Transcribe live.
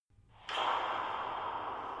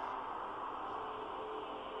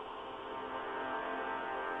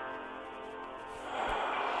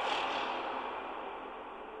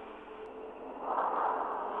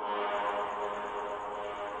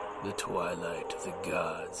the twilight of the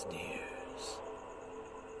gods nears.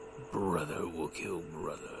 Brother will kill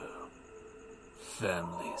brother.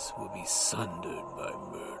 Families will be sundered by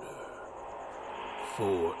murder.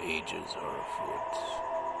 4 ages are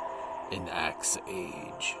afoot. An axe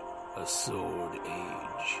age, a sword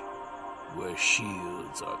age, where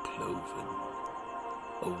shields are cloven.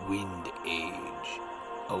 A wind age,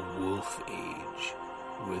 a wolf age,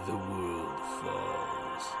 where the world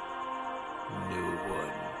falls. No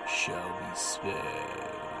one shall be spared.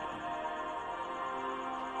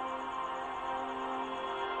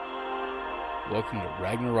 Welcome to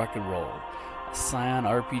Ragnarok and Roll, a Scion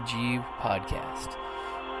RPG podcast.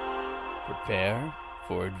 Prepare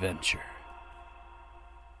for adventure.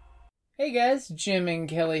 Hey guys, Jim and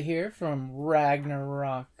Kelly here from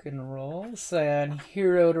Ragnarok and Roll, Scion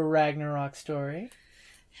Hero to Ragnarok story.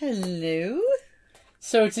 Hello.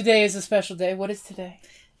 So today is a special day. What is today?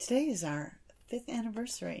 Today is our 5th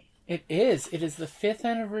anniversary. It is. It is the 5th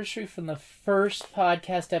anniversary from the first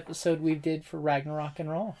podcast episode we did for Ragnarok and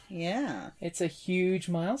Roll. Yeah. It's a huge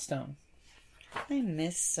milestone. I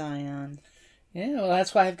miss Scion. Yeah, well,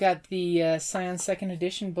 that's why I've got the Scion 2nd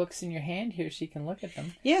edition books in your hand here so you can look at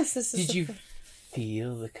them. Yes, this is Did you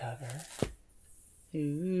feel the cover?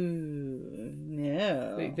 Ooh,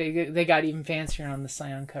 no. They got even fancier on the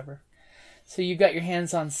Scion cover. So you've got your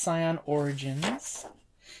hands on Scion Origins.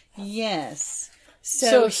 Yes.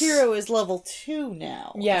 So Hero is level 2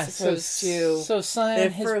 now. Yeah, as opposed to so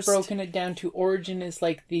Scion has first... broken it down to Origin is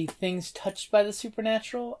like the things touched by the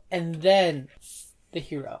supernatural, and then the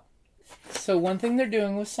hero. So one thing they're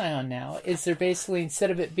doing with Scion now is they're basically,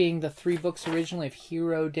 instead of it being the 3 books originally of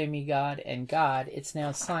Hero, Demigod, and God, it's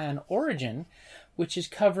now Scion Origin, which is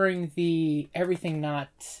covering the everything not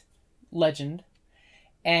legend,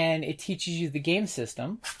 and it teaches you the game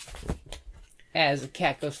system as a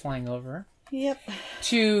cat goes flying over. Yep.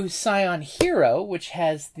 To Scion Hero, which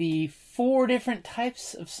has the 4 different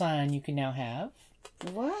types of Scion you can now have.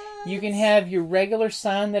 What? You can have your regular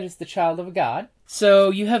Scion that is the child of a god. So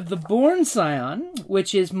you have the Born Scion,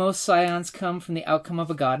 which is most Scions come from the outcome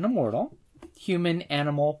of a god and a mortal. Human,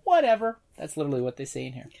 animal, whatever. That's literally what they say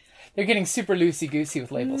in here. They're getting super loosey-goosey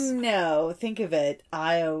with labels. No, think of it.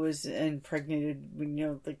 Io was impregnated,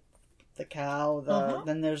 the cow,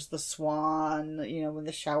 then there's the swan, with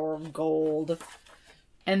the shower of gold.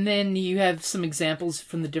 And then you have some examples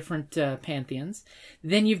from the different pantheons.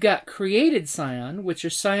 Then you've got created Scion, which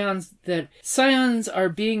are Scions are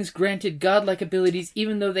beings granted godlike abilities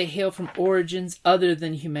even though they hail from origins other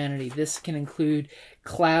than humanity. This can include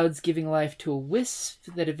clouds giving life to a wisp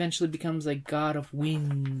that eventually becomes a god of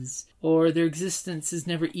winds. Or their existence is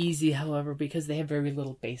never easy, however, because they have very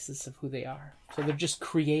little basis of who they are. So they're just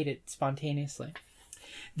created spontaneously.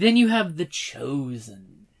 Then you have the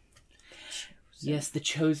Chosen. Yes, the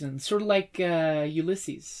Chosen. Sort of like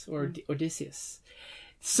Ulysses or Odysseus.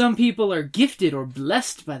 Some people are gifted or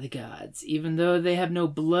blessed by the gods, even though they have no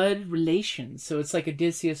blood relations. So it's like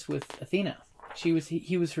Odysseus with Athena. He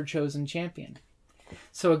was her chosen champion.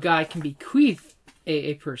 So a god can bequeath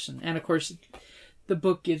a person. And of course, the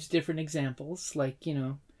book gives different examples, like,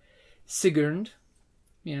 Sigurd,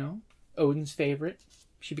 Odin's favorite.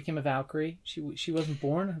 She became a Valkyrie. She wasn't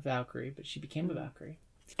born a Valkyrie, but she became a Valkyrie.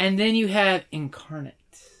 And then you have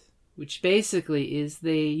Incarnate, which basically is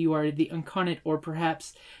you are the incarnate, or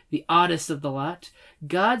perhaps the oddest of the lot.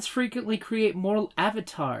 Gods frequently create moral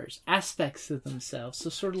avatars, aspects of themselves. So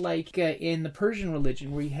sort of like in the Persian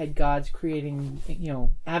religion, where you had gods creating,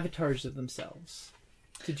 avatars of themselves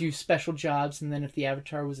to do special jobs. And then if the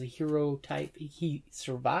avatar was a hero type, he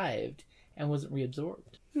survived and wasn't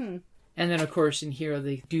reabsorbed. And then, of course, in Hero,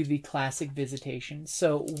 they do the classic visitation.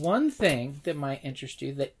 So one thing that might interest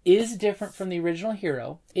you that is different from the original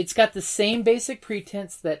Hero, it's got the same basic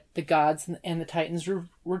pretense that the gods and the Titans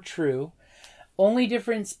were true. Only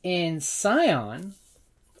difference in Scion,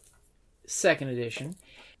 2nd edition,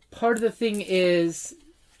 part of the thing is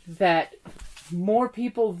that more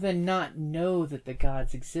people than not know that the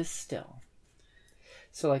gods exist still.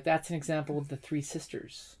 So, that's an example of the 3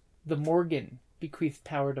 sisters. The Morgan bequeath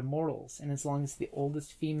power to mortals, and as long as the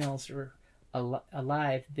oldest females are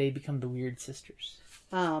alive, they become the Weird Sisters.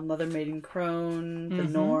 Mother Maiden Crone, the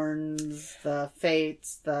Norns, the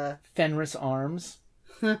Fates, the Fenris Arms,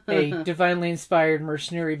 a divinely inspired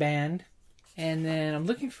mercenary band. And then I'm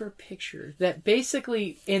looking for a picture that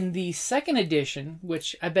basically in the 2nd edition,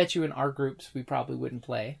 which I bet you in our groups we probably wouldn't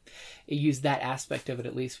play, it used that aspect of it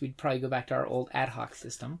at least. We'd probably go back to our old ad hoc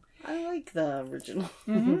system. I like the original.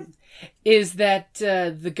 is that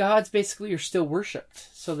the gods basically are still worshipped.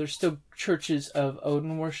 So there's still churches of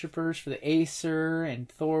Odin worshippers for the Aesir and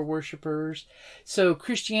Thor worshippers. So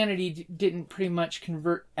Christianity didn't pretty much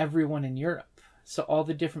convert everyone in Europe. So all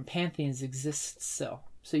the different pantheons exist still.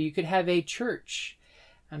 So you could have a church.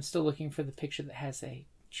 I'm still looking for the picture that has a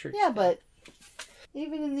church. Yeah, but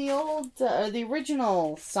even in the old, the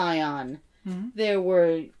original Scion, there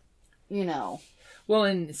were, you know... Well,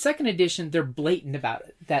 in second edition, they're blatant about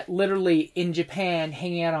it. That literally in Japan,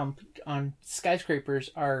 hanging out on skyscrapers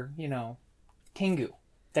are, you know, Tengu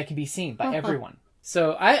that can be seen by everyone.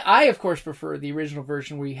 So I of course prefer the original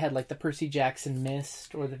version where you had like the Percy Jackson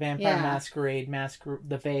Mist or the Vampire Masquerade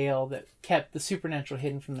the Veil that kept the supernatural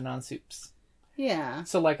hidden from the non-supes. Yeah.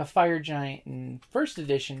 So like a fire giant in first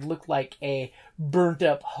edition looked like a burnt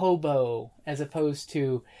up hobo, as opposed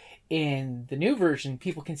to in the new version,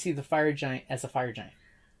 people can see the fire giant as a fire giant.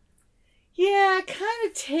 Yeah, it kind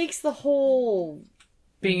of takes the whole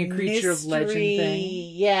being a creature of legend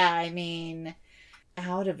thing. Yeah, I mean,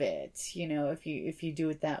 out of it, you know, if you do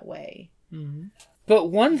it that way. Mm-hmm. But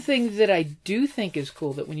one thing that I do think is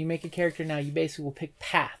cool, that when you make a character now, you basically will pick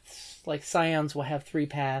paths. Like Scions will have 3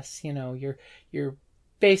 paths, you know, your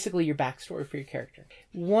basically your backstory for your character.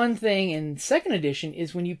 One thing in second edition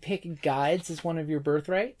is when you pick guides as one of your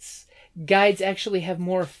birthrights, guides actually have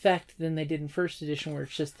more effect than they did in first edition, where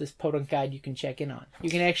it's just this podunk guide you can check in on.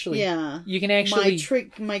 You can actually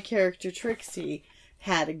my character Trixie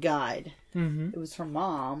had a guide. Mm-hmm. It was her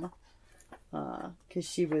mom, because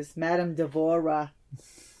she was Madame Devora,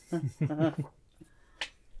 the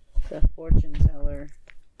fortune teller.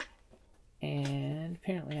 And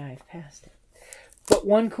apparently I've passed it. But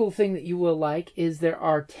one cool thing that you will like is there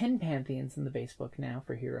are 10 pantheons in the base book now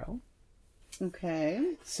for Hero.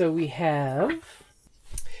 Okay. So we have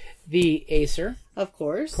the Aesir. Of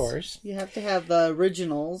course. You have to have the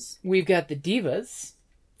originals. We've got the Divas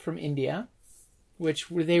from India, which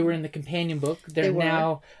they were in the companion book. They're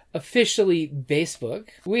now officially base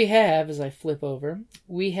book. We have, as I flip over,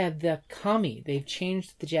 we have the Kami. They've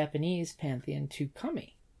changed the Japanese pantheon to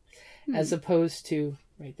Kami, as opposed to...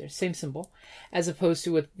 Right there, same symbol. As opposed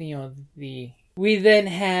to what, you know, we then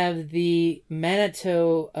have the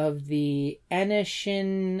Manitou of the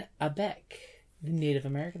Anishinabek, the Native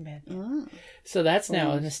American pantheon. So that's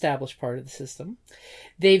now an established part of the system.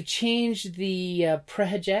 They've changed the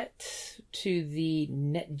Prehajet to the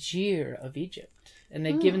Netjir of Egypt, and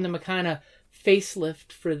they've given them a kind of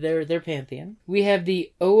facelift for their pantheon. We have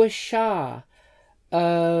the Oasha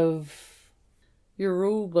of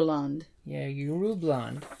Yorubaland. Yeah,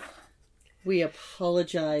 Yorubaland. We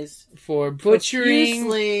apologize for butchering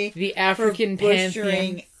profusely the African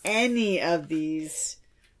pantheon. Any of these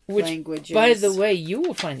languages. By the way, you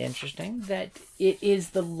will find interesting that it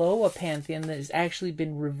is the Loa pantheon that has actually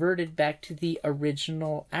been reverted back to the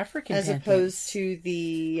original African pantheon. As opposed to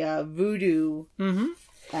the voodoo.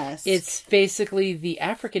 It's basically the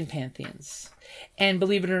African pantheons. And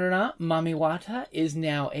believe it or not, Mami Wata is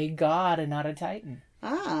now a god and not a titan.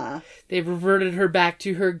 They've reverted her back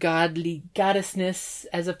to her godly goddessness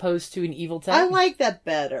as opposed to an evil titan. I like that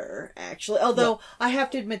better, actually. Although, I have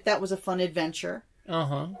to admit that was a fun adventure.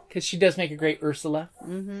 Because she does make a great Ursula.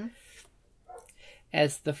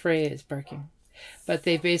 As the Freya is barking. But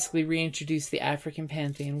they basically reintroduced the African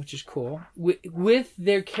pantheon, which is cool. With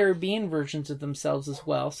their Caribbean versions of themselves as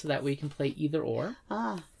well, so that we can play either or.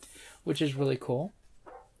 Which is really cool.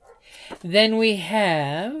 Then we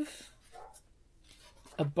have...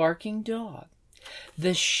 a barking dog.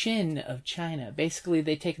 The Shin of China. Basically,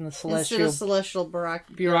 they've taken the celestial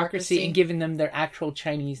bureaucracy and given them their actual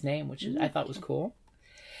Chinese name, which I thought was cool.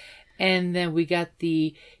 And then we got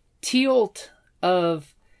the Teolt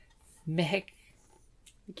of Mehek.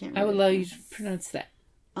 I would allow you to pronounce that.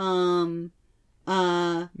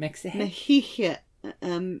 Mexihek.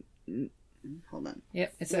 Hold on.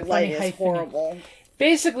 Yep, it's a funny hyphen. Horrible.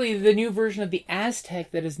 Basically, the new version of the Aztec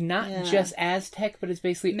that is not just Aztec, but it's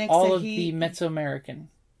basically all of the Mesoamerican.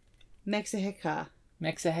 Mexihica.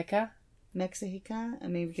 Mexihica? Mexihica? I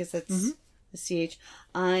mean, because that's the CH.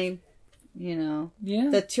 The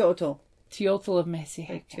Teotl. Teotl of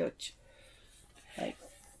Mexihica. Like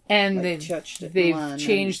and they've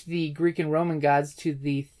changed the Greek and Roman gods to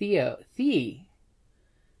the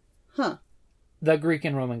The Greek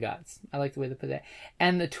and Roman gods. I like the way they put that.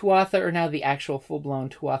 And the Tuatha are now the actual full-blown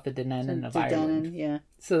Tuatha De Danann of Ireland. Yeah.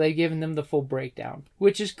 So they've given them the full breakdown,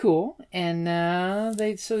 which is cool. And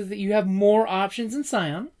so that you have more options in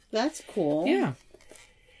Scion. That's cool. Yeah.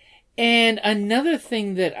 And another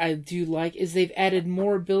thing that I do like is they've added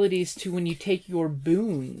more abilities to when you take your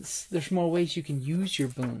boons. There's more ways you can use your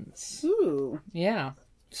boons. Ooh. Yeah.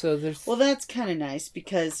 So there's... Well, that's kind of nice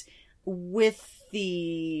because with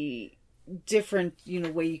the different,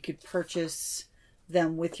 way you could purchase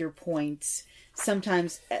them with your points,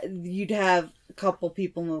 sometimes you'd have a couple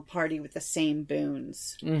people in the party with the same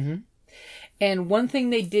boons. Mm-hmm. And one thing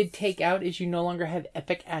they did take out is you no longer have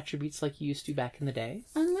epic attributes like you used to back in the day.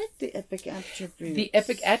 I like the epic attributes. The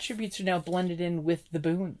epic attributes are now blended in with the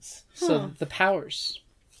boons. So the powers.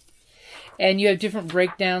 And you have different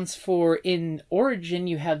breakdowns for, in Origin,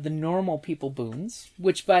 you have the normal people boons,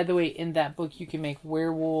 which, by the way, in that book you can make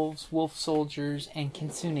werewolves, wolf soldiers, and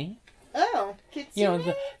kitsune. Oh,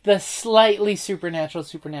 kitsune? The slightly supernatural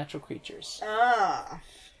creatures. Ah.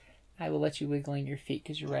 I will let you wiggle in your feet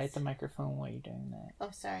because you're right at the microphone while you're doing that. Oh,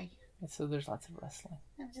 sorry. And so there's lots of wrestling.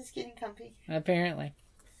 I'm just getting comfy. Apparently.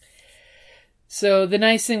 So the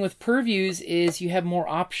nice thing with purviews is you have more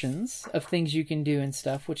options of things you can do and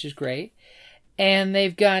stuff, which is great. And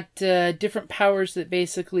they've got different powers that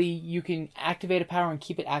basically you can activate a power and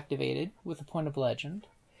keep it activated with a point of legend.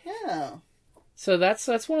 Oh. So that's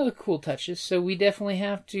one of the cool touches. So we definitely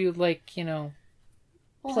have to,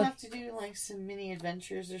 We'll have to do, some mini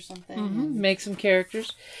adventures or something. Mm-hmm. Make some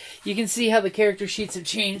characters. You can see how the character sheets have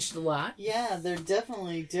changed a lot. Yeah, they're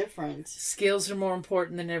definitely different. Skills are more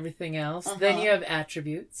important than everything else. Then you have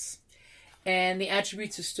attributes. And the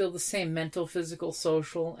attributes are still the same: mental, physical,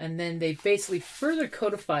 social. And then they basically further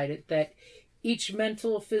codified it that each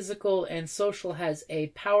mental, physical, and social has a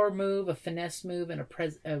power move, a finesse move, and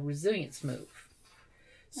a resilience move.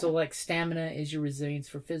 So, stamina is your resilience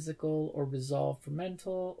for physical, or resolve for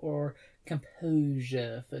mental, or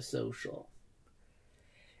composure for social.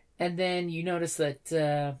 And then you notice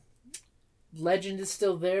that legend is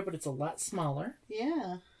still there, but it's a lot smaller.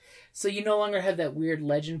 Yeah. So you no longer have that weird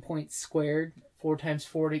legend point squared, 4 times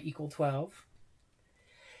 4 to equal 12.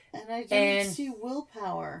 And I don't see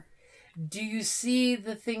willpower. Do you see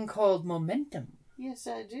the thing called momentum? Yes,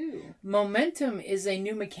 I do. Momentum is a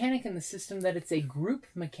new mechanic in the system that it's a group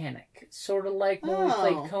mechanic. Sort of like when we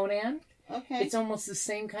played Conan. Okay. It's almost the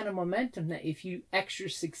same kind of momentum that if you extra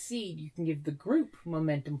succeed, you can give the group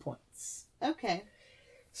momentum points. Okay.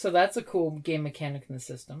 So that's a cool game mechanic in the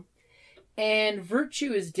system. And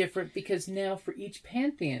virtue is different because now for each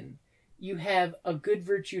pantheon, you have a good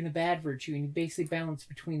virtue and a bad virtue, and you basically balance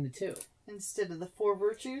between the two. Instead of the 4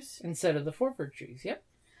 virtues? Instead of the 4 virtues, yep.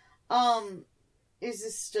 Is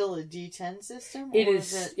this still a D10 system? It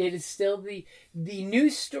is. It is still the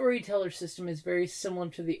new storyteller system is very similar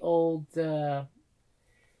to the old. The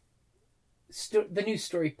new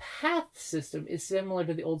story path system is similar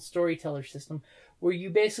to the old storyteller system, where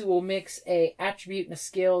you basically will mix a attribute and a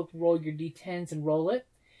skill, roll your D10s and roll it,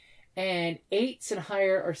 and 8s and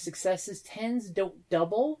higher are successes. 10s don't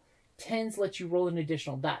double. 10s let you roll an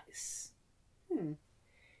additional dice.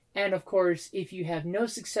 And, of course, if you have no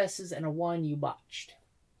successes and a 1, you botched.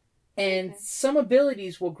 And some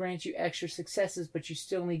abilities will grant you extra successes, but you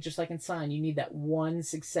still need, just like in Scion, you need that 1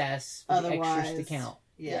 success for the extras to count.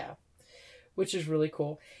 Yeah. Which is really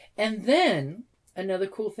cool. And then, another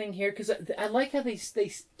cool thing here, because I like how they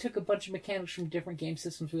took a bunch of mechanics from different game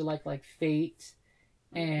systems we like Fate,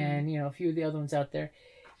 and, a few of the other ones out there.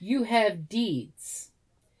 You have deeds.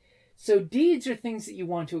 So deeds are things that you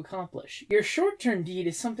want to accomplish. Your short-term deed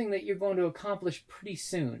is something that you're going to accomplish pretty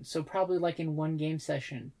soon. So probably in one game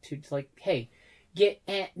session to hey, get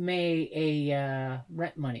Aunt May a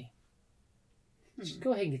rent money. Just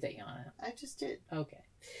go ahead and get that yawn out. I just did. Okay.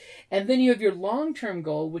 And then you have your long-term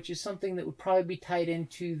goal, which is something that would probably be tied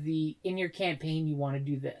into in your campaign, you want to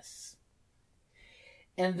do this.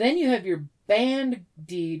 And then you have your band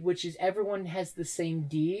deed, which is everyone has the same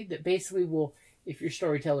deed that basically will... If your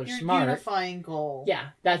storyteller's smart, unifying goal. Yeah,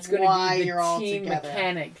 that's going to be the team together.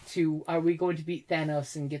 Mechanic to, are we going to beat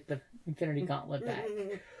Thanos and get the Infinity Gauntlet back?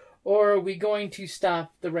 Or are we going to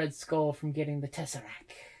stop the Red Skull from getting the Tesseract?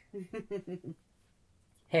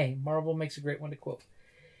 Hey, Marvel makes a great one to quote.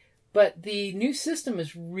 But the new system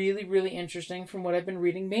is really, really interesting from what I've been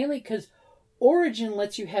reading, mainly because Origin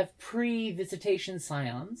lets you have pre-visitation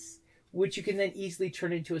scions, which you can then easily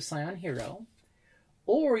turn into a scion hero.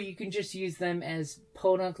 Or you can just use them as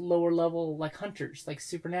podunk, lower level, hunters,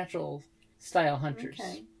 supernatural style hunters.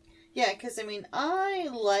 Okay. Yeah, because, I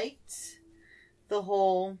liked the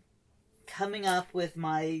whole coming up with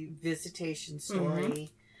my visitation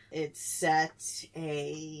story. It set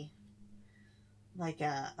a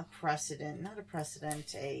precedent, not a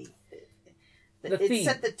precedent, it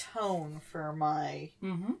set the tone for my,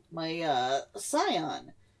 my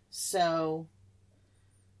scion. So...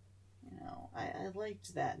 I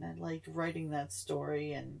liked that, and I liked writing that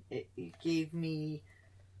story, and it gave me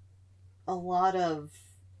a lot of...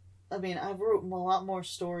 I mean, I wrote a lot more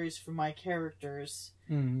stories for my characters,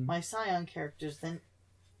 my Scion characters, than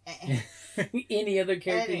any other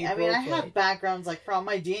character. I mean, I have backgrounds like for all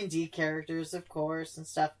my D&D characters, of course, and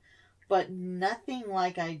stuff, but nothing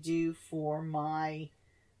like I do for my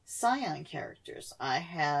Scion characters. I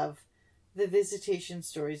have the visitation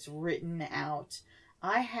stories written out.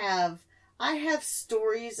 I have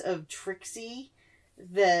stories of Trixie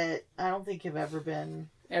that I don't think have ever been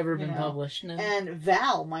published. No. And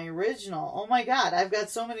Val, my original. Oh my God, I've got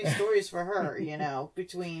so many stories for her.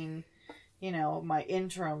 Between my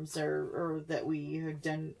interims or that we had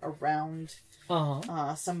done around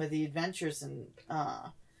some of the adventures, and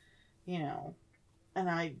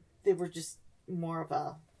they were just more of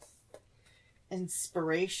a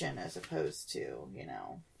inspiration as opposed to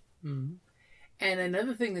Mm-hmm. And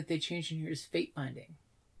another thing that they changed in here is fate binding.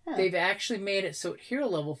 Huh. They've actually made it so at hero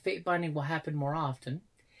level, fate binding will happen more often,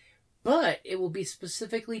 but it will be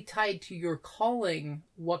specifically tied to your calling,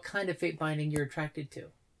 what kind of fate binding you're attracted to.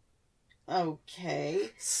 Okay.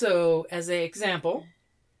 So, as an example,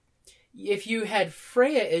 if you had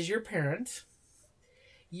Freya as your parent,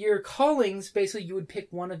 your callings, basically you would pick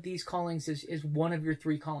one of these callings as one of your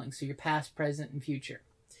 3 callings, so your past, present, and future.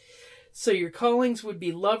 So your callings would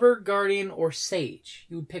be lover, guardian, or sage.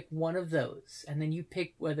 You would pick one of those. And then you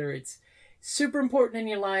pick whether it's super important in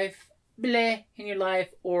your life, bleh in your life,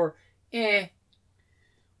 or eh.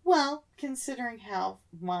 Well, considering how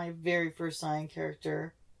my very first Scion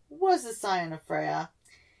character was a Scion of Freya,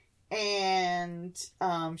 and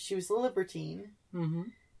she was a libertine, Mm-hmm.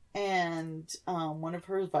 and one of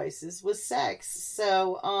her vices was sex.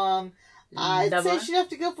 So I'd say she'd have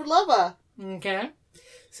to go for lover. Okay.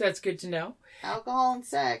 So that's good to know. Alcohol and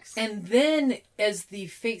sex. And then, as the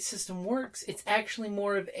fate system works, it's actually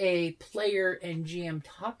more of a player and GM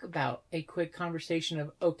talk about a quick conversation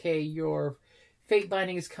of, okay, your fate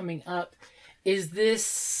binding is coming up. Is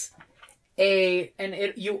this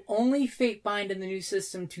you only fate bind in the new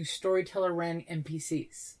system to storyteller ran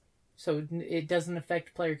NPCs. So it doesn't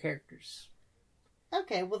affect player characters.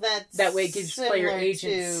 Okay, well that way it gives player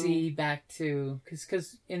agency back to...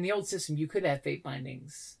 Because in the old system, you could have fate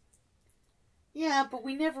bindings. Yeah, but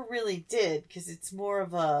we never really did, because it's more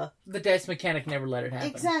of a... The dice mechanic never let it happen.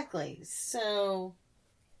 Exactly. So...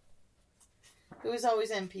 it was always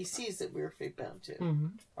NPCs that we were fate bound to. Mm-hmm.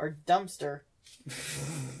 Or dumpster.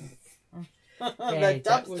 Hey, the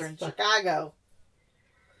dumpster in Chicago.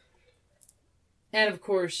 And of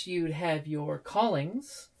course, you'd have your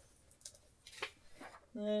callings.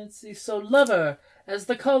 Let's see. So, lover. As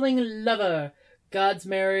the calling lover. Gods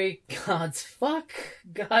marry, gods fuck,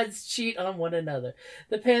 gods cheat on one another.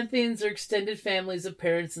 The Pantheons are extended families of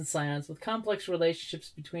parents and scions with complex relationships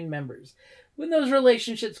between members. When those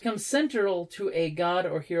relationships come central to a god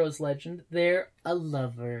or hero's legend, they're a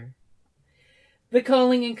lover. The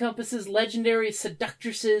calling encompasses legendary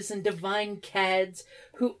seductresses and divine cads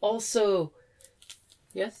who also...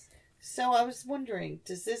 Yes? So I was wondering,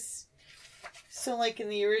 does this... So like in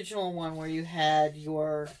the original one where you had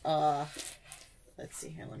your... Let's see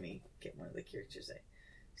here, let me get one of the characters.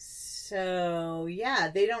 So,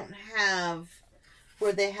 yeah, they don't have...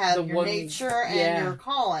 Where they have your nature and your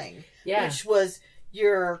calling. Yeah. Which was...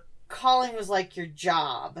 Your calling was like your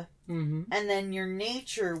job. Mm-hmm. And then your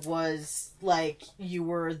nature was like... You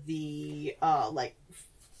were the... the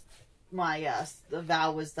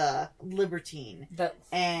Val was the libertine.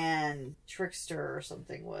 And trickster or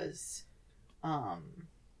something was...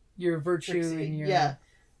 your virtue Trixie. and your... Yeah.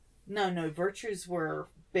 No, virtues were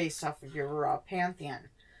based off of your pantheon.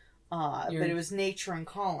 But it was nature and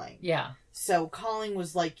calling. Yeah. So calling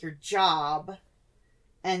was like your job,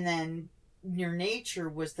 and then your nature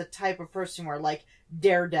was the type of person where like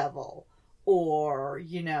daredevil or,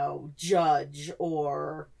 judge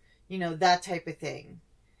or, that type of thing.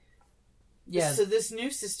 Yeah. So this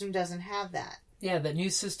new system doesn't have that. Yeah, the new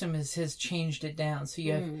system has changed it down. So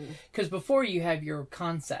you have, because before you have your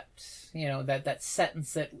concept, that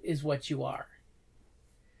sentence that is what you are.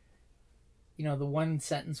 The one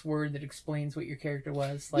sentence word that explains what your character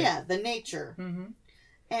was. Yeah, the nature. Mm-hmm.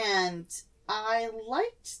 And I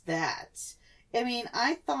liked that. I mean,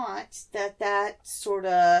 I thought that sort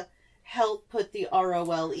of helped put the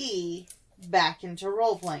ROLE back into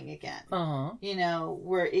role-playing again. Uh-huh.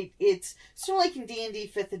 Where it's sort of like in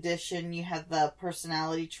D&D 5th edition, you have the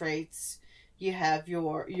personality traits, you have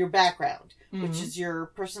your background, which is your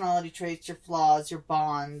personality traits, your flaws, your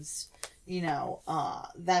bonds,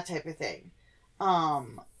 that type of thing.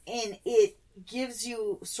 And it gives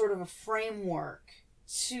you sort of a framework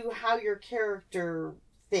to how your character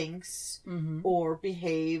thinks or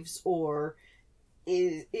behaves or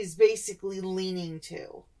is basically leaning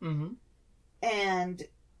to. And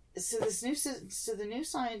so the new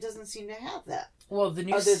Scion doesn't seem to have that. Well, the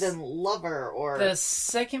new other than lover or the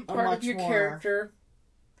second part of your more... character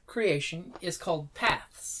creation is called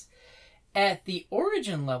paths. At the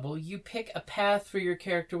origin level, you pick a path for your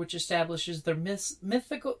character which establishes their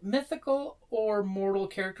mythical or mortal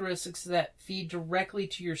characteristics that feed directly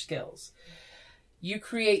to your skills. You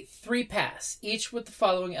create 3 paths, each with the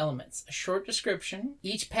following elements. A short description.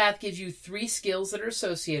 Each path gives you 3 skills that are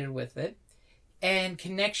associated with it, and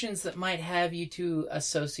connections that might have you to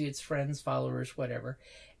associates, friends, followers, whatever,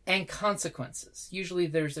 and consequences. Usually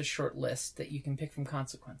there's a short list that you can pick from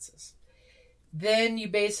consequences. Then you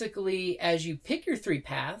basically, as you pick your 3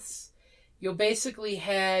 paths, you'll basically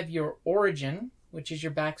have your origin, which is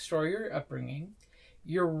your backstory, your upbringing,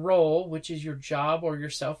 your role, which is your job or your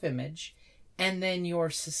self-image, and then your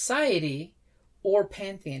society or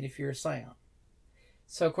pantheon if you're a Scion.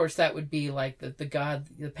 So, of course, that would be like the god,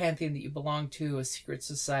 the pantheon that you belong to, a secret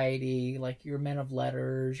society, like you're men of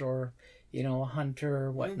letters or, a hunter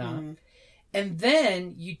or whatnot. And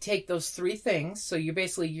then you take those 3 things, so you're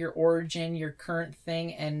basically your origin, your current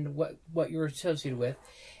thing, and what you're associated with,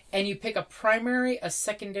 and you pick a primary, a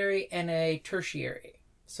secondary, and a tertiary.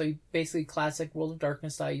 So you basically classic World of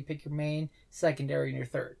Darkness style, you pick your main, secondary, and your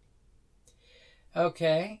third.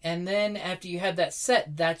 Okay, and then after you have that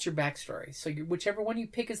set, that's your backstory. So whichever one you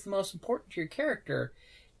pick is the most important to your character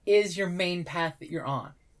is your main path that you're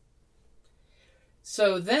on.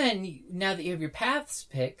 So then, now that you have your paths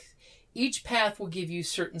picked, each path will give you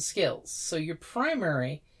certain skills. So your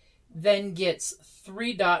primary then gets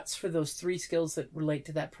 3 dots for those 3 skills that relate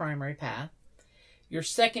to that primary path. Your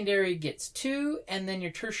secondary gets 2, and then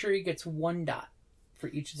your tertiary gets 1 dot for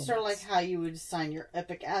each of the sort of ones. like how you would assign your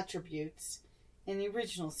epic attributes in the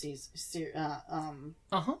original Scion.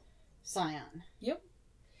 Yep.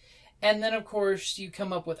 And then, of course, you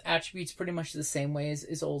come up with attributes pretty much the same way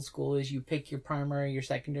as old school, as you pick your primary, your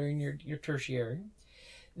secondary, and your tertiary.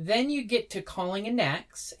 Then you get to calling and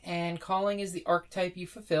knacks, and calling is the archetype you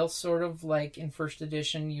fulfill, sort of like in first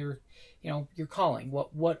edition, your calling.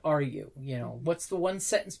 What are you? What's the one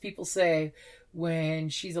sentence people say when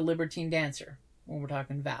she's a libertine dancer, when we're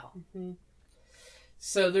talking Val?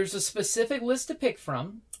 So there's a specific list to pick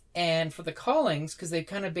from, and for the callings, because they've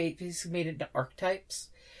kind of basically made it into archetypes.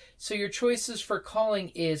 So your choices for calling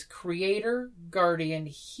is creator, guardian,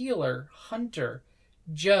 healer, hunter,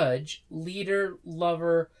 judge, leader,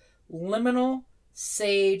 lover, liminal,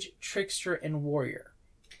 sage, trickster, and warrior.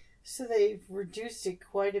 So they've reduced it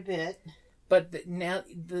quite a bit. But now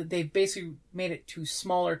they've basically made it to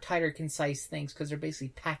smaller, tighter, concise things because they're basically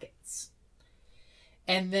packets.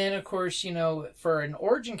 And then, of course, for an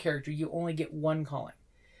origin character, you only get 1 calling.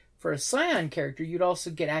 For a Scion character, you'd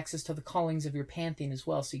also get access to the callings of your pantheon as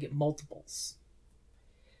well, so you get multiples.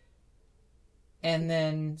 And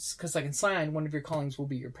then, because like in Scion, one of your callings will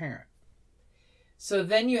be your parent. So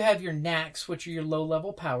then you have your knacks, which are your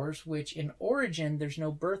low-level powers, which in Origin, there's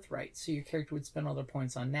no birthright, so your character would spend all their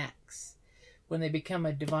points on knacks. When they become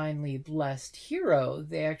a divinely blessed hero,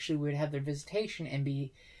 they actually would have their visitation and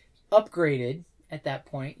be upgraded at that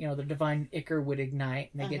point. The divine ichor would ignite,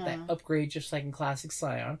 and they get that upgrade just like in classic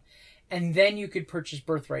Scion. And then you could purchase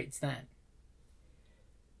birthrights then.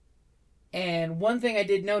 And one thing I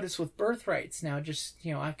did notice with birthrights now, just,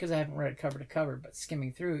 because I haven't read it cover to cover, but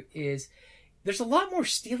skimming through, is there's a lot more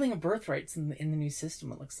stealing of birthrights in the new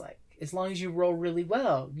system, it looks like. As long as you roll really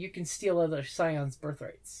well, you can steal other Scions'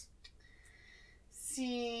 birthrights.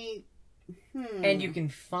 See, And you can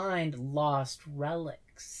find lost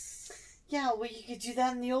relics. Yeah, well, you could do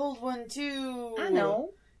that in the old one, too. I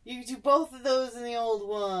know. You could do both of those in the old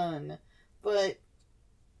one. But,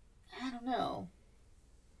 I don't know.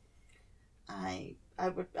 I'd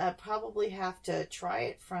probably have to try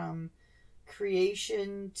it from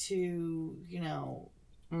creation to,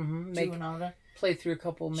 Play through a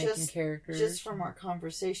couple making characters. Just from our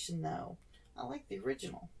conversation, though, I like the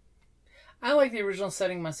original. I like the original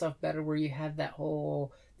setting myself better, where you had that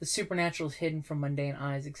whole... The supernatural is hidden from mundane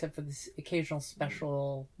eyes, except for the occasional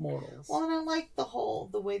special mortals. Well, and I like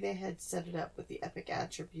the way they had set it up with the epic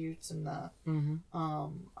attributes and the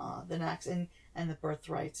knacks and the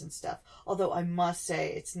birthrights and stuff. Although I must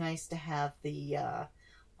say, it's nice to have the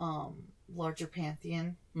larger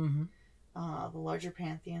pantheon. The larger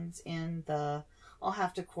pantheons in the. I'll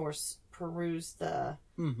have to, of course, peruse the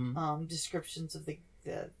descriptions of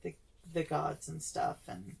the gods and stuff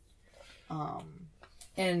and.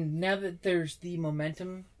 And now that there's the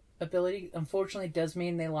momentum ability. Unfortunately, it does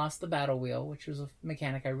mean they lost the battle wheel, which was a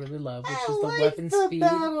mechanic I really love, which I is the like weapon the speed.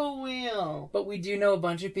 battle wheel. But we do know a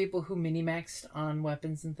bunch of people who mini-maxed on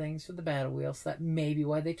weapons and things for the battle wheel, so that may be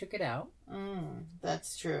why they took it out.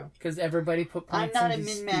 That's true. Because everybody put I'm points not a into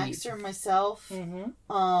min-maxer speed. myself.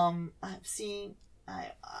 Mm-hmm. I've seen.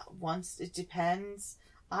 Once it depends.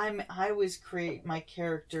 I always create my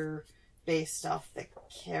character based off the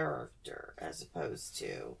character as opposed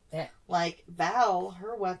to like Val.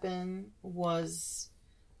 Her weapon was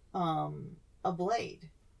a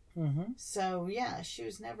blade. Mm-hmm. So yeah, she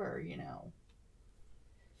was never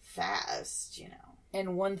fast.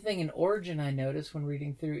 And one thing in Origin I noticed when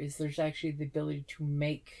reading through is there's actually the ability to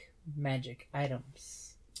make magic items.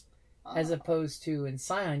 As opposed to in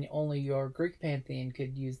Scion, only your Greek pantheon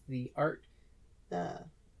could use the arte.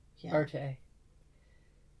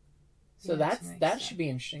 So that should be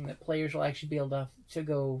interesting. That players will actually be able to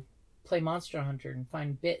go play Monster Hunter and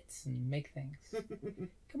find bits and make things.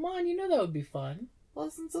 Come on, that would be fun.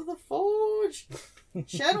 Lessons of the Forge.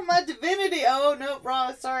 Shadow my divinity. Oh no,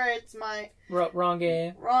 wrong. Sorry, it's my wrong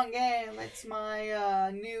game. Wrong game. It's my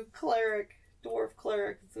new cleric, dwarf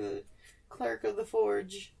cleric, the cleric of the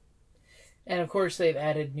Forge. And of course, they've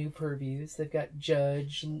added new purviews. They've got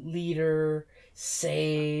Judge, Leader,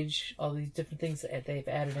 Sage, all these different things that they've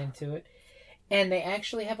added into it. And they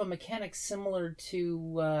actually have a mechanic similar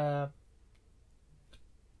to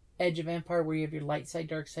Edge of Empire, where you have your light side,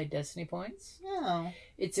 dark side destiny points. Oh.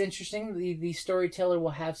 It's interesting. The storyteller will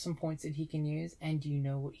have some points that he can use. And do you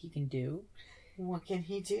know what he can do? What can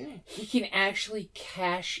he do? He can actually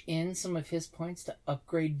cash in some of his points to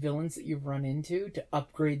upgrade villains that you've run into, to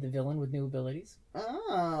upgrade the villain with new abilities.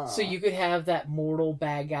 Oh. So you could have that mortal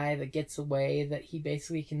bad guy that gets away that he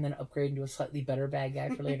basically can then upgrade into a slightly better bad guy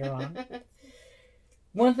for later on.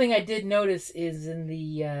 One thing I did notice is in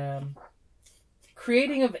the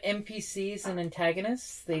creating of NPCs and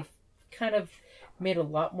antagonists, they've kind of made a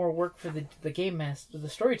lot more work for the game master, the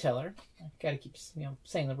storyteller. I've got to keep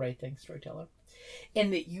saying the right thing, storyteller. In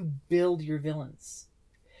that you build your villains.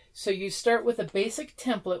 So you start with a basic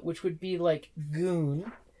template, which would be like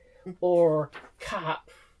goon, or cop,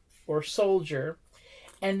 or soldier,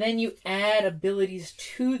 and then you add abilities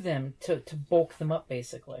to them to bulk them up,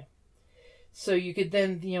 basically. So you could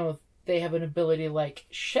then, they have an ability like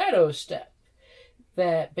Shadow Step,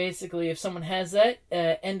 that basically if someone has that,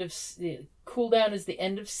 cooldown is the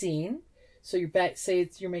end of scene. So you're back, say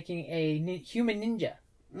you're making a human ninja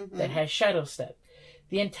that has Shadow Step.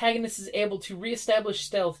 The antagonist is able to reestablish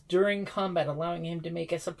stealth during combat, allowing him to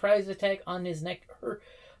make a surprise attack on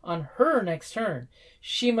her next turn.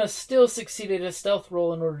 She must still succeed at a stealth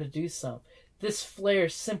roll in order to do so. This flare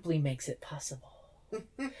simply makes it possible.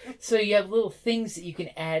 So you have little things that you can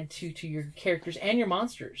add to your characters and your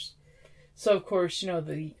monsters. So, of course,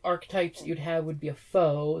 the archetypes that you'd have would be a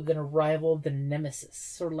foe, then a rival, then a nemesis.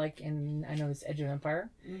 Sort of like in, I know it's Edge of Empire,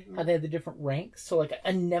 how they have the different ranks. So, like,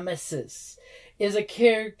 a nemesis is a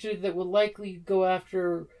character that will likely go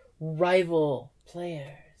after rival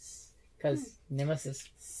players. Because nemesis.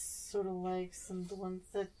 Sort of like some of the ones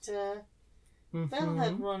that Val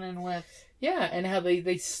had run in with. Yeah, and how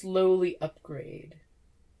they slowly upgrade.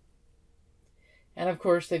 And of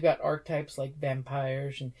course, they've got archetypes like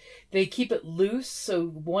vampires, and they keep it loose, so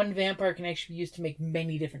one vampire can actually be used to make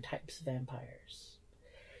many different types of vampires.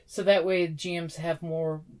 So that way, GMs have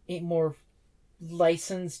more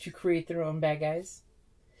license to create their own bad guys.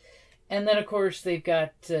 And then, of course, they've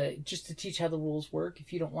got, just to teach how the rules work,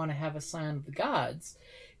 if you don't want to have a Scion of the Gods,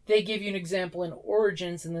 they give you an example in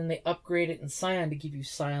Origins, and then they upgrade it in Scion to give you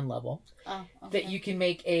Scion level. Oh, okay. That you can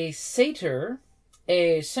make a Satyr,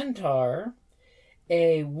 a Centaur,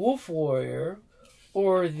 a Wolf Warrior,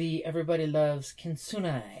 or the everybody loves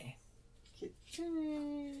Kintsunai.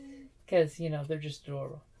 Because, they're just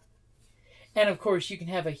adorable. And, of course, you can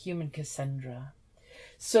have a human Cassandra.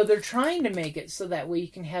 So they're trying to make it so that way you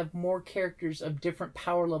can have more characters of different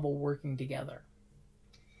power level working together.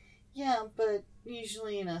 Yeah, but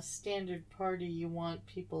usually in a standard party, you want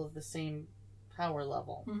people of the same power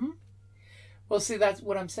level. Mm-hmm. Well, see, that's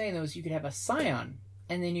what I'm saying, though, is you could have a Scion,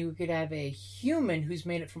 and then you could have a human who's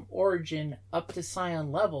made it from Origin up to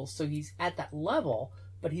Scion level, so he's at that level,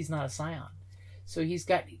 but he's not a Scion. So he's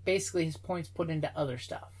got basically his points put into other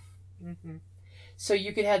stuff. Mm-hmm. So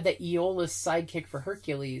you could have the Aeolus sidekick for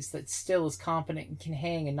Hercules that still is competent and can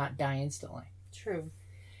hang and not die instantly. True.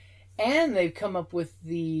 And they've come up with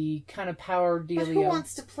the kind of power dealio. But who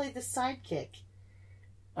wants to play the sidekick?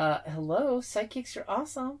 Hello, sidekicks are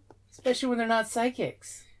awesome. Especially when they're not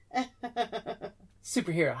sidekicks.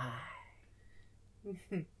 Superhero high.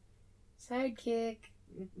 Sidekick.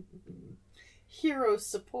 hero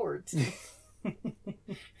support.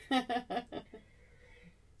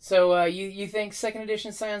 So, you think second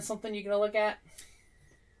edition Scion's something you're going to look at?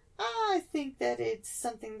 I think that it's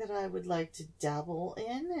something that I would like to dabble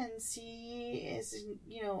in and see as,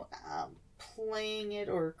 playing it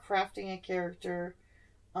or crafting a character,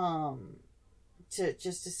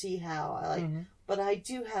 to see how I like. Mm-hmm. But I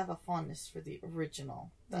do have a fondness for the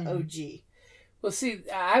original, the OG. Well, see,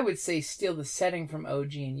 I would say steal the setting from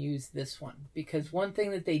OG and use this one. Because one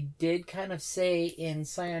thing that they did kind of say in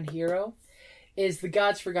Scion Hero is the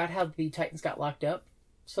gods forgot how the Titans got locked up.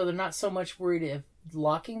 So they're not so much worried of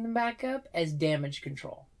locking them back up as damage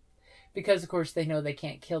control. Because, of course, they know they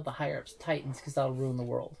can't kill the higher-ups Titans because that'll ruin the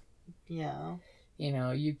world. Yeah.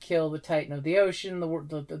 You kill the Titan of the ocean,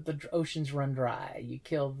 the oceans run dry. You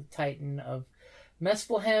kill the Titan of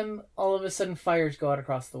Muspelheim, all of a sudden fires go out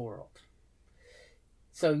across the world.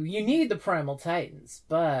 So you need the Primal Titans,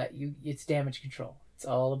 but it's damage control. It's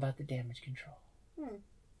all about the damage control.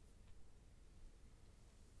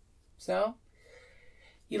 So,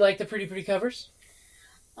 you like the pretty covers?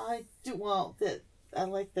 I do. Well, I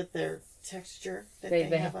like that they're texture. That they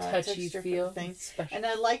have a touchy feel. And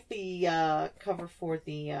I like the cover for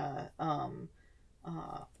the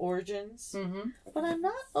Origins. Mm-hmm. But I'm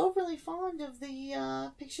not overly fond of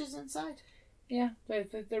the pictures inside. Yeah,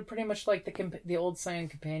 they're pretty much like the old Scion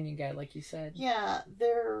Companion Guide, like you said. Yeah,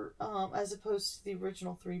 they're as opposed to the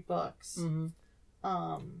original 3 books.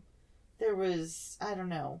 Mm-hmm. There was, I don't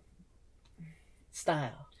know,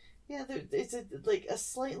 style. Yeah, it's a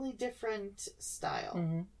slightly different style.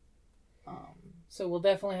 Mm-hmm. So we'll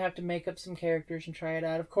definitely have to make up some characters and try it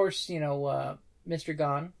out. Of course, Mr.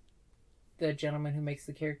 Gon, the gentleman who makes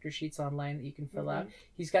the character sheets online that you can fill out.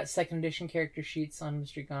 He's got second edition character sheets on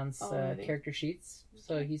Mr. Gon's character sheets,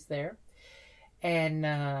 so he's there. And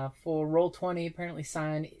for Roll20, apparently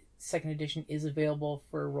Scion second edition is available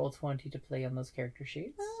for Roll20 to play on those character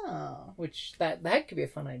sheets. Oh, which that could be a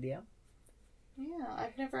fun idea. Yeah,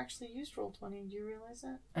 I've never actually used Roll20. Do you realize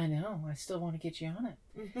that? I know. I still want to get you on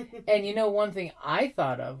it. And one thing I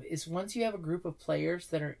thought of is once you have a group of players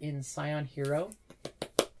that are in Scion Hero,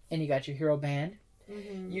 and you got your hero band,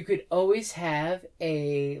 you could always have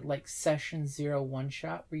a session 0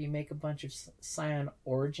 one-shot where you make a bunch of Scion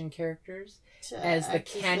origin characters as the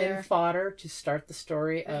cannon fodder to start the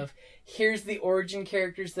story of here's the origin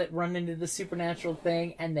characters that run into the supernatural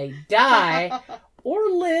thing and they die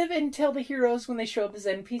or live and tell the heroes when they show up as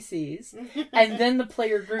NPCs, and then the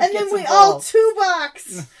player group and gets then we involved. all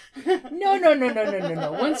 2-box.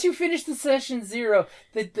 No. Once you finish the session 0,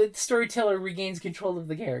 the storyteller regains control of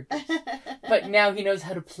the characters. But now he knows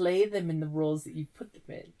how to play them in the roles that you put them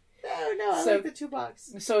in. No, I like the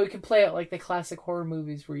 2-box. So it can play out like the classic horror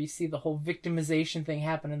movies where you see the whole victimization thing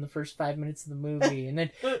happen in the first 5 minutes of the movie, and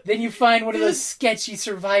then you find one of those sketchy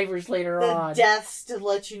survivors later on. The deaths to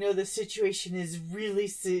let you know the situation is really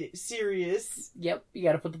serious. Yep, you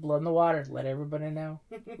got to put the blood in the water, let everybody know,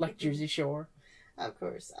 like Jersey Shore. Of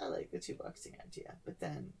course, I like the 2-boxing idea, but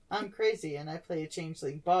then I'm crazy and I play a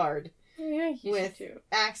changeling bard. Yeah, with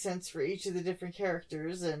accents for each of the different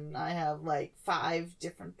characters, and I have 5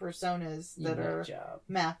 different personas that are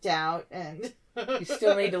mapped out, and you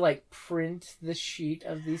still need to print the sheet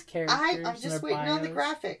of these characters. I'm just waiting on the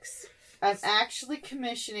graphics. I'm actually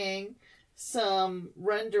commissioning some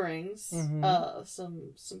renderings,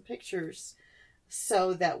 some pictures,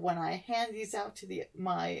 so that when I hand these out to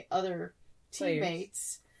my other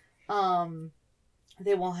teammates,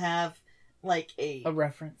 they will have a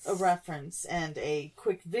reference and a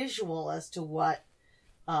quick visual as to what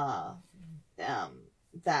that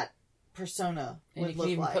persona would look like. And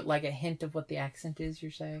you can even put a hint of what the accent is. You're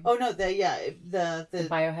saying? Oh no, the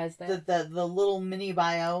bio has that. The little mini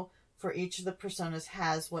bio for each of the personas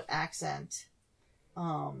has what accent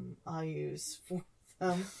I use for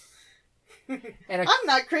them. And I'm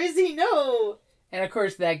not crazy, no. And of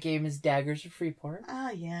course, that game is Daggers of Freeport. Ah,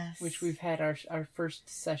 yes. Which we've had our first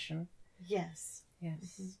session. Yes.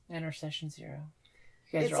 And our session 0.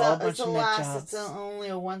 You guys are all a bunch of nut jobs. It's only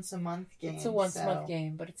a once-a-month game. It's a once-a-month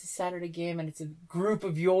game, but it's a Saturday game, and it's a group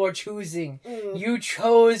of your choosing. You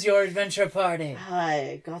chose your adventure party.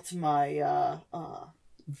 I got my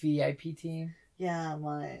VIP team. Yeah,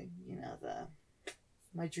 my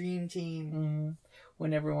my dream team. Mm-hmm.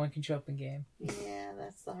 When everyone can show up in game. Yeah,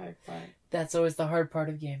 that's the hard part. That's always the hard part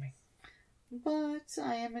of gaming. But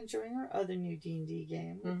I am enjoying our other new D&D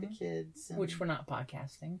game with the kids. Which we're not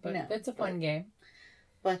podcasting, but it's a fun game.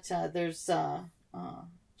 But there's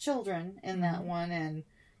children in that one, and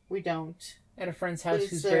we don't... At a friend's house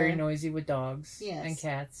who's very noisy with dogs and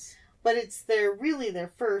cats. But it's their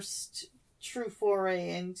first true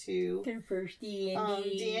foray into Their first D&D.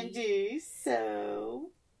 D&D, so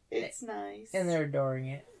it's nice. And they're adoring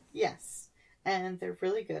it. Yes. And they're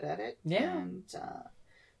really good at it. Yeah. And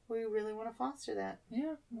we really want to foster that.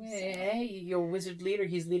 Yeah. Hey, your wizard leader,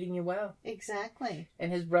 he's leading you well. Exactly.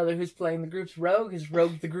 And his brother, who's playing the group's rogue, has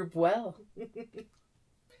rogued the group well.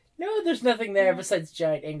 No, there's nothing there besides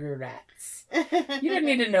giant angry rats. You don't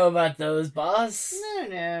need to know about those, boss.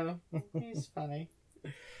 No. He's funny.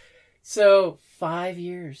 So, 5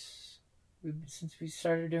 years since we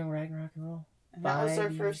started doing Ragnarok and Roll. And that was our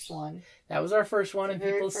 5 first years. one. That was our first one, The and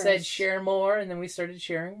very people first. said share more, and then we started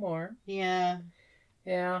sharing more. Yeah.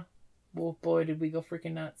 Yeah. Well, boy, did we go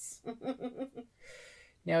freaking nuts.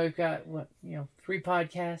 Now we've got, 3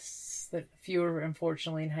 podcasts, that few are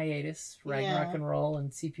unfortunately in hiatus. Ragnarok Yeah. and Roll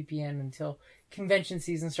and CPPN until convention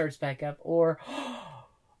season starts back up. Or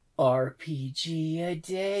RPG A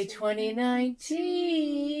Day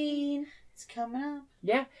 2019. It's coming up.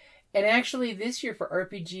 Yeah. And actually this year for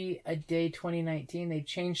RPG A Day 2019, they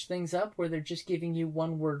changed things up where they're just giving you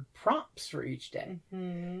one-word prompts for each day.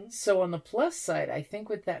 Mm-hmm. So on the plus side, I think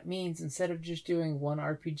what that means, instead of just doing one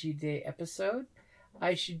RPG Day episode,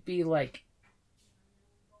 I should be like,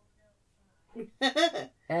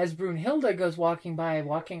 as Brunhilde goes walking by,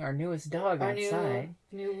 walking our newest dog Our outside,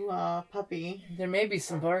 new puppy. there may be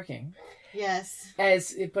some barking. Yes.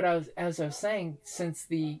 As I was saying, since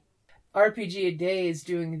the RPG A Day is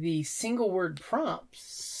doing the single word prompts,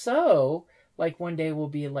 so like one day will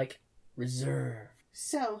be like reserve.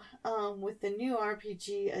 So, with the new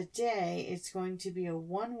RPG A Day, it's going to be a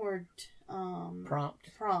one-word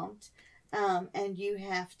prompt, and you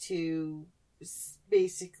have to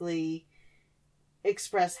basically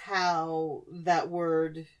express how that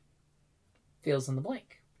word Fills in the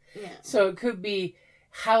blank. Yeah. So it could be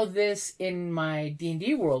how this in my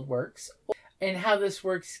D&D world works, and how this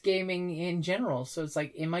works gaming in general. So it's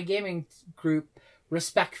like, in my gaming group,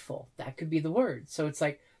 respectful. That could be the word. So it's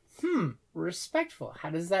like, respectful.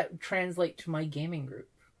 How does that translate to my gaming group?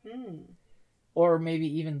 Or maybe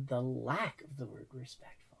even the lack of the word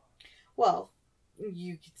respectful. Well,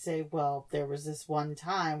 you could say, well, there was this one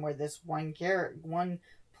time where this one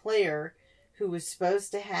player who was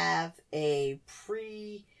supposed to have a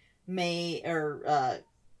pre-made, or,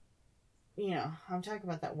 I'm talking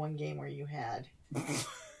about that one game where you had,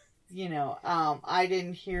 I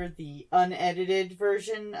didn't hear the unedited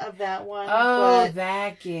version of that one. Oh, but,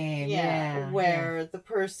 that game. Yeah. where the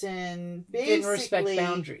person basically didn't respect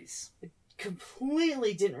boundaries.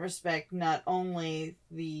 Completely didn't respect not only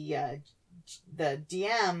the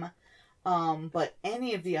DM, but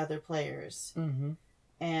any of the other players. Mm-hmm.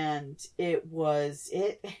 And it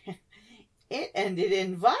ended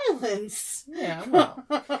in violence. Yeah, well,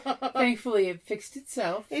 thancfully it fixed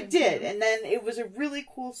itself. It did, and then it was a really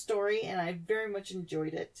cool story, and I very much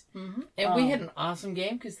enjoyed it. Mm-hmm. And we had an awesome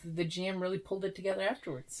game because the GM really pulled it together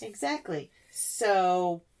afterwards. Exactly.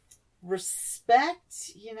 So,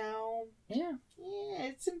 respect, Yeah. Yeah,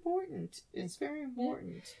 it's important. It's very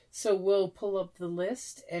important. Yeah. So we'll pull up the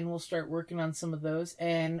list and we'll start working on some of those.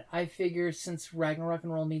 And I figure since Ragnarok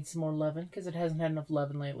and Roll needs some more lovin', because it hasn't had enough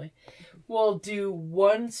lovin' lately, we'll do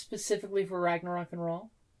one specifically for Ragnarok and Roll,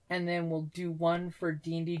 and then we'll do one for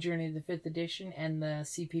D&D Journey of the 5th Edition and the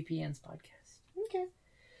CPPN's podcast. Okay.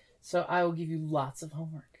 So I will give you lots of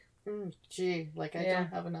homework. Gee, like I don't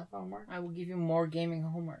have enough homework. I will give you more gaming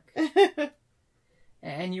homework.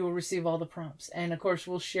 And you will receive all the prompts. And, of course,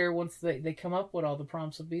 we'll share once they come up what all the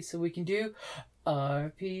prompts will be, so we can do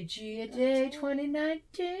RPG A Day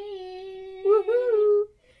 2019. Woohoo!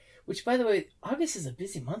 Which, by the way, August is a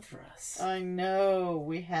busy month for us. I know.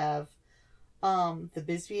 We have the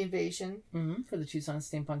Bisbee Invasion. Mm-hmm, for the Tucson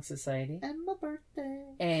Steampunk Society. And my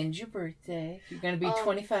birthday. And your birthday. You're going to be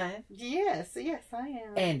 25. Yes, I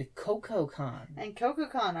am. And CocoCon. And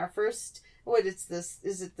CocoCon, our first...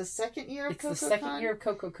 is it the second year of CocoCon? It's the second year of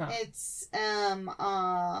CocoCon. It's,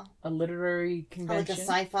 a literary convention. Like a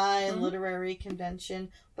sci-fi literary convention.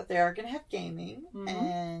 But they are going to have gaming.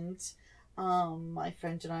 Mm-hmm. And my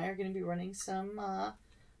friend and I are going to be running some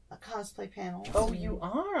cosplay panels. Oh, you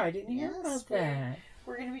are? I didn't hear about that.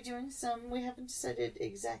 We're going to be doing some. We haven't decided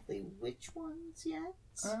exactly which ones yet.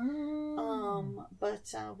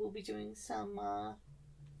 But we'll be doing some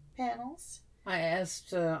panels. I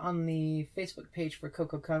asked on the Facebook page for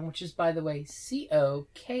CocoCon, which is, by the way, CoKocon.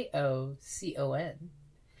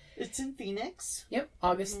 It's in Phoenix. Yep,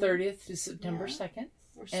 August 30th to September 2nd.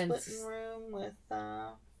 We're splitting room with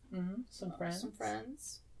some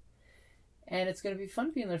friends. And it's going to be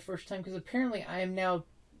fun being there the first time, because apparently I am now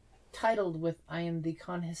titled with I am the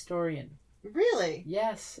con historian. Really?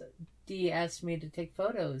 Yes. Dee asked me to take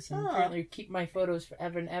photos, and apparently keep my photos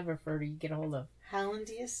forever and ever for her to get a hold of. Hal and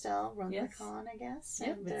Dee Estelle run Yes. the con, I guess. Yep,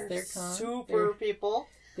 And it's they're their con. super people.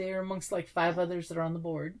 They're amongst like 5 others that are on the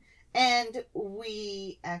board. And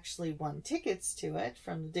we actually won tickets to it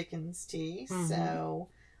from the Dickens Tea, so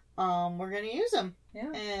we're going to use them. Yeah.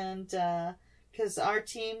 And because our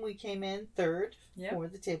team, we came in 3rd for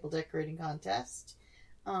the table decorating contest,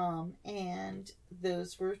 and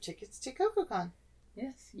those were tickets to CocoCon.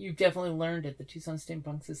 Yes, you've definitely learned at the Tucson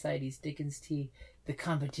Steampunk Society's Dickens Tea, the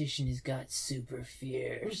competition has got super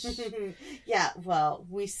fierce. Yeah, well,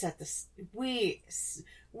 we set we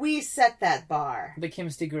set that bar. The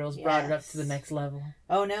Kimsty girls brought it up to the next level.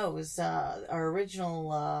 Oh no, it was our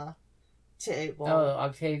original table. Oh,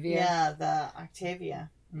 Octavia? Yeah, the Octavia.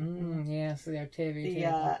 Yeah, so the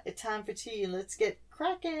Octavia The it's time for tea. Let's get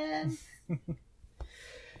cracking.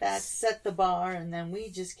 That set the bar, and then we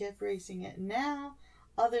just kept racing it. Now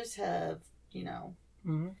others have,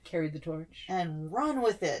 carried the torch and run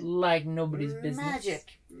with it like nobody's business.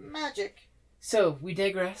 Magic. So we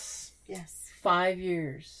digress. Yes. 5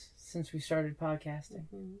 years since we started podcasting.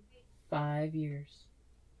 5 years.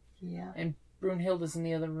 Yeah. And Brunhilde's in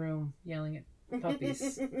the other room yelling at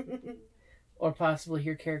puppies. Or possibly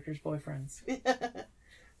your character's boyfriends.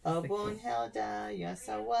 Oh, Brunhilde, you're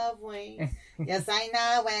so lovely. Yes, I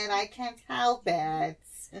know it. I can't help it.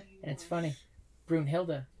 And it's funny.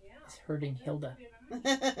 Brunhilde is hurting Hilda.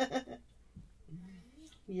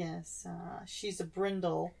 Yes, she's a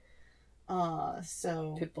brindle.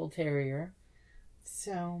 So Pitbull Terrier.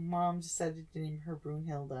 So Mom decided to name her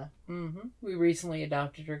Brunhilde. We recently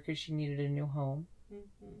adopted her because she needed a new home.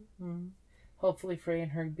 Hopefully Frey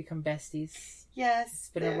and her become besties. Yes, it's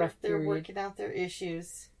been a rough period. They're working out their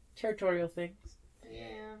issues. Territorial things.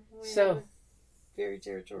 Yeah. So, very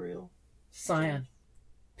territorial. Scion,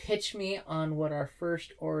 pitch me on what our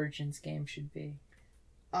first Origins game should be.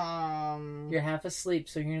 You're half asleep,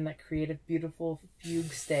 so you're in that creative, beautiful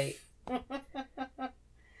fugue state. I'm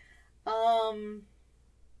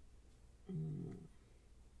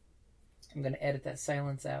gonna edit that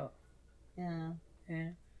silence out. Yeah. Yeah.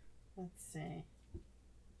 Let's see.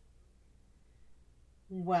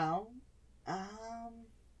 Well,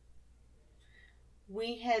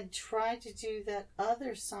 we had tried to do that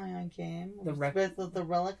other Scion game with the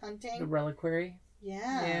relic hunting. The reliquary.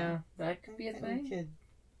 Yeah. Yeah, that could be a thing. We could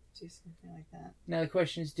do something like that. Now the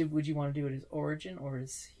question is, would you want to do it as Origin or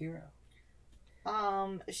as Hero?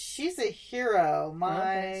 She's a hero.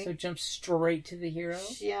 Okay, so jump straight to the Hero.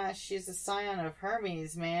 Yeah, she's a Scion of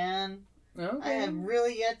Hermes, man. Okay. I have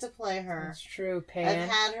really yet to play her. That's true. I've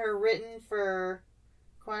had her written for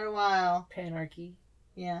quite a while. Panarchy.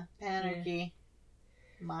 Yeah, Panarchy.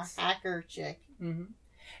 Yeah. My hacker chick.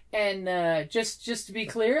 And just to be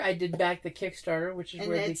clear, I did back the Kickstarter, which is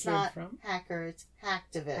where they came from. Hacker, it's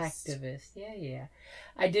hacktivist. Hacktivist, yeah.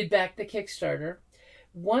 I did back the Kickstarter.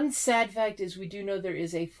 One sad fact is we do know there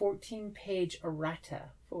is a 14-page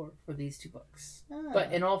errata for these 2 books. Oh.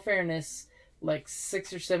 But in all fairness, like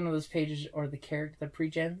 6 or 7 of those pages are the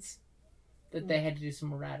pre-gens that they had to do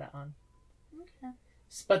some errata on. Okay.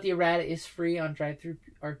 But the errata is free on Drive-Thru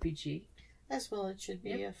RPG. As well, it should be.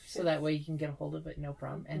 Yep. So that way you can get a hold of it, no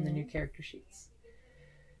problem. And the new character sheets.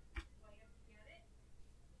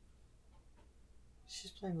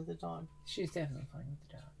 She's playing with the dog. She's definitely playing with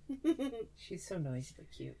the dog. She's so noisy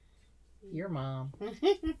but cute. Your mom.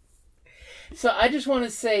 So I just want to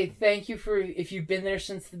say thank you if you've been there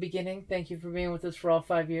since the beginning. Thank you for being with us for all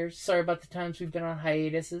 5 years. Sorry about the times we've been on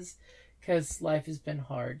hiatuses, because life has been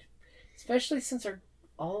hard. Especially since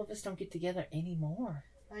all of us don't get together anymore.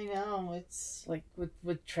 I know, it's... Like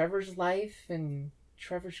with Trevor's life, and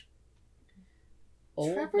Trevor's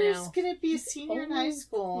old Trevor's now. Gonna be a senior in high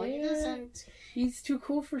school. Yeah. He's too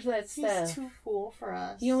cool for that stuff. He's too cool for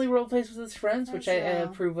us. He only role plays with his friends, which I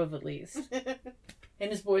approve of at least. And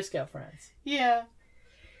his Boy Scout friends. Yeah.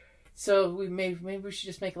 So maybe we should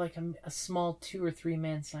just make like a small 2 or 3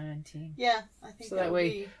 man Scion team. Yeah, I think so. That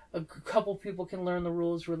way a couple people can learn the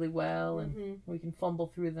rules really well, and we can fumble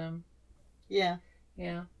through them. Yeah.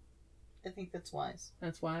 Yeah. I think that's wise.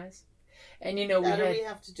 That's wise. And we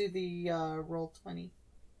have to do the Roll20.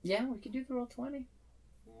 Yeah, we could do the Roll20.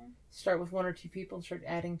 Yeah. Start with 1 or 2 people and start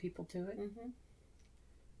adding people to it.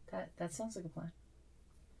 That sounds like a plan.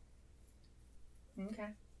 Okay.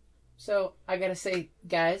 So I gotta say,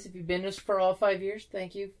 guys, if you've been with us for all 5 years,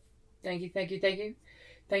 thank you. Thank you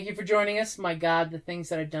for joining us. My God, the things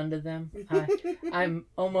that I've done to them. I'm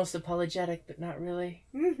almost apologetic, but not really.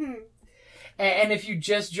 And if you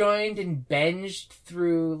just joined and binged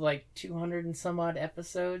through like 200 and some odd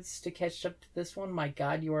episodes to catch up to this one, my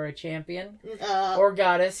God, you are a champion. Or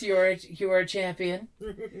goddess, you are a champion.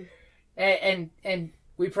 and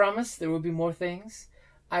we promise there will be more things.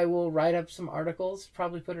 I will write up some articles,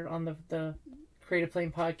 probably put it on the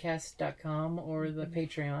creativeplainpodcast.com or the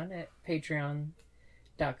Patreon at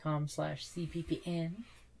patreon.com/CPPN.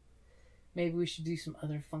 Maybe we should do some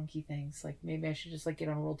other funky things. Like maybe I should just like get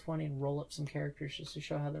on Roll20 and roll up some characters just to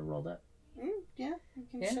show how they're rolled up. Yeah, we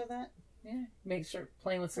can show that. Yeah, start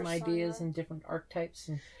playing with some ideas and different archetypes.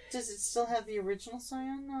 And does it still have the original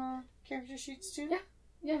Scion character sheets too?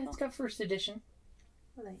 Yeah, it's got first edition.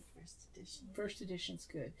 I like first edition. First edition's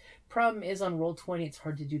good. Problem is on Roll20 it's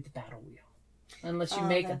hard to do the battle wheel. Unless you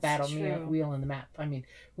make a battle wheel in the map. I mean,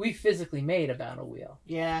 we physically made a battle wheel.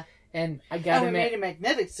 Yeah. And I got we made it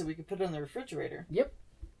magnetic so we could put it on the refrigerator. Yep.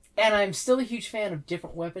 And I'm still a huge fan of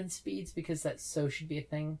different weapon speeds because that should be a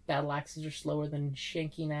thing. Battle axes are slower than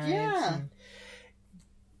shanky knives. Yeah. And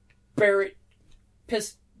Barrett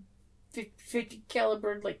 50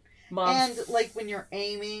 caliber like mobs. And like when you're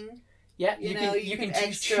aiming. Yeah, you can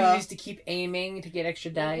choose to keep aiming to get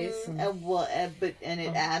extra dice. Mm-hmm. And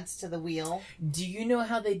it adds to the wheel. Do you know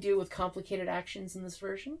how they deal with complicated actions in this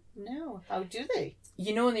version? No. How do they?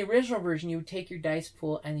 You know, in the original version, you would take your dice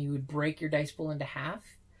pool and you would break your dice pool into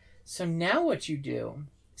half. So now what you do,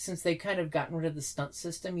 since they've kind of gotten rid of the stunt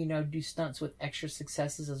system, do stunts with extra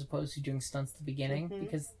successes as opposed to doing stunts at the beginning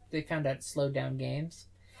because they found out it slowed down games.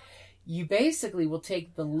 You basically will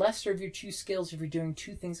take the lesser of your two skills if you're doing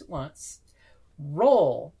two things at once,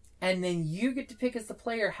 roll, and then you get to pick as the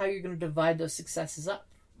player how you're going to divide those successes up.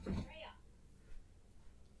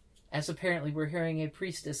 As apparently we're hearing a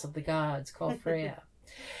priestess of the gods called Freya.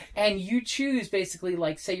 And you choose basically,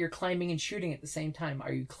 like, say you're climbing and shooting at the same time.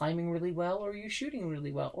 Are you climbing really well, or are you shooting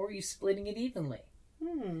really well, or are you splitting it evenly?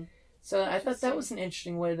 So I thought that was an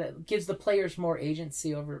interesting way that gives the players more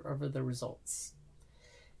agency over the results.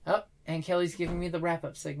 Oh, and Kelly's giving me the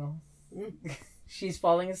wrap-up signal. She's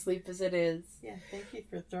falling asleep as it is. Yeah, thank you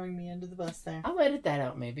for throwing me under the bus there. I'll edit that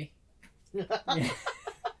out, maybe. Now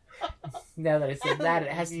that I said that,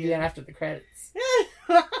 it has to be on after the credits.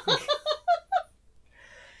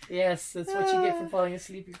 Yes, that's what you get for falling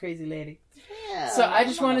asleep, you crazy lady. Yeah. So I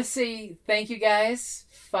just want to say thank you guys.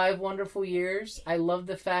 5 wonderful years. I love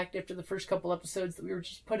the fact after the first couple episodes that we were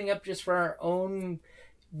just putting up just for our own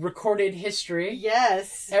recorded history.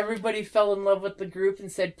 Yes. Everybody fell in love with the group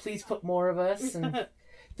and said, please put more of us. And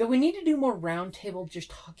that we need to do more roundtable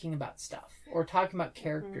just talking about stuff or talking about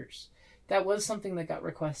characters. That was something that got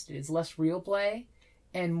requested, is less real play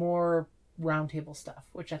and more roundtable stuff,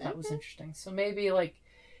 which I thought was interesting. So maybe like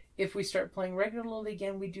if we start playing regularly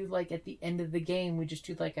again, we do like at the end of the game, we just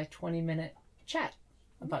do like a 20-minute chat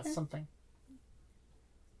about something.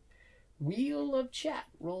 Wheel of chat.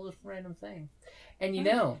 Roll a random thing. And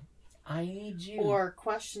I need you. Or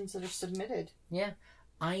questions that are submitted. Yeah.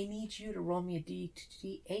 I need you to roll me a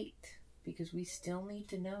D8 because we still need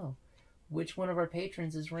to know which one of our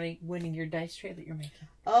patrons is winning your dice tray that you're making.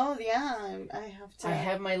 Oh, yeah. I have to. I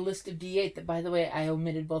have my list of D8 that, by the way, I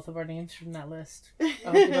omitted both of our names from that list. I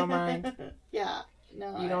hope you don't mind. Yeah.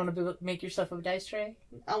 No. You don't want to make yourself a dice tray?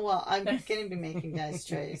 Oh, well, I'm going to be making dice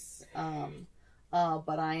trays.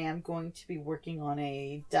 But I am going to be working on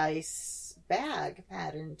a dice bag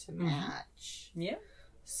pattern to match. Yeah.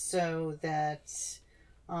 So that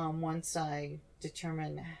once I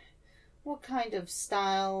determine what kind of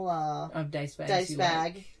style of dice bag,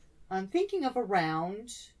 like. I'm thinking of a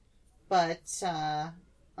round, but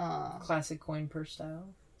classic coin purse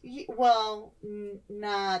style. Well,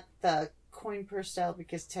 not the coin purse style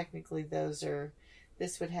because technically this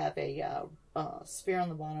would have a sphere on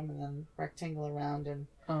the bottom and then rectangle around and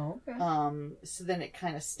so then it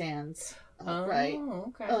kind of stands upright.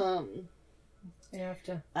 Oh, okay. You have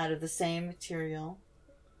to out of the same material,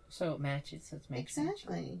 so it matches. So it's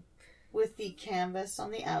exactly with the canvas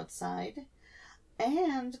on the outside,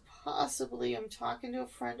 and possibly I'm talking to a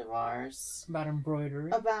friend of ours about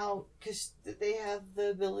embroidery because they have the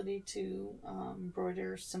ability to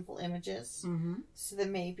embroider simple images. So that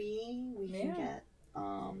maybe we can get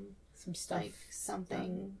some stuff, like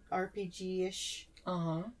something RPG-ish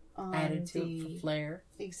added to it for flair.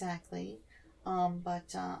 Exactly.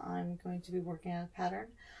 But I'm going to be working on a pattern.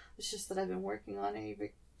 It's just that I've been working on a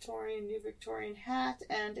New Victorian hat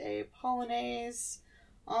and a Polonaise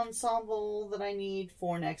ensemble that I need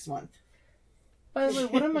for next month. By the way,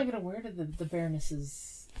 what am I going to wear to the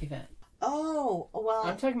Baroness's event? Oh, well,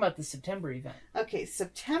 I'm talking about the September event. Okay,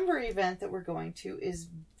 September event that we're going to is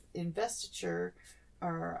Investiture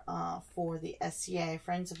are for the SCA.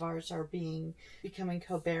 Friends of ours are becoming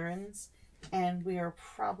co-barons, and we are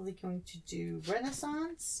probably going to do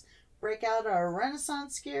Renaissance. Break out our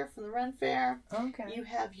Renaissance gear from the Ren Fair. Okay. You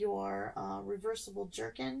have your reversible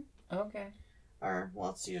jerkin. Okay. Or, well,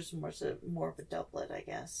 it's yours more of a doublet, I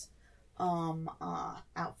guess.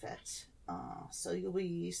 Outfit. So you'll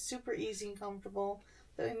be super easy and comfortable.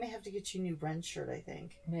 Though we may have to get you a new Ren shirt, I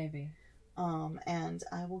think. Maybe. And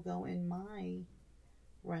I will go in my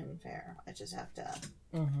Ren Fair. I just have to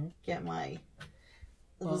get my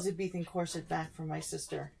Elizabethan corset back from my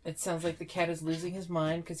sister. It sounds like the cat is losing his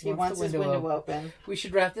mind because He wants his window open. We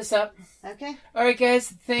should wrap this up. Okay. All right, guys.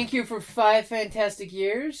 Thank you for 5 fantastic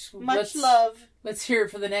years. Much love. Let's hear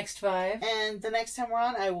it for the next 5. And the next time we're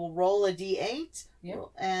on, I will roll a d8 Yep.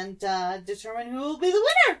 and determine who will be the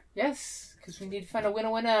winner. Yes, because we need to find a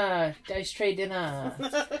winner. Dice tray dinner.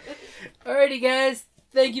 Alrighty, guys.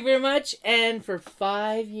 Thank you very much. And for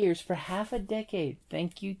 5 years, for half a decade,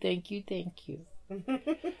 thank you, thank you, thank you.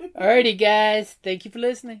 Alrighty, guys. Thank you for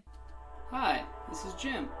listening. Hi, this is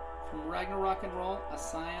Jim from Ragnarok and Roll, a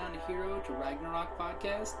Scion Hero to Ragnarok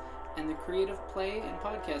podcast, and the Creative Play and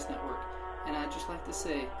Podcast Network. And I'd just like to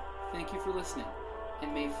say thank you for listening,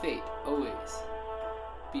 and may fate always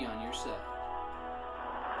be on your side.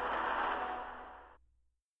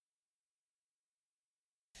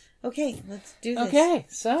 Okay, let's do this. Okay,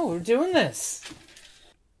 so we're doing this.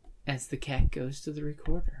 As the cat goes to the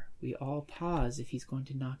recorder, we all pause if he's going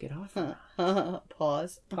to knock it off.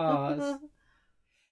 Pause. Pause.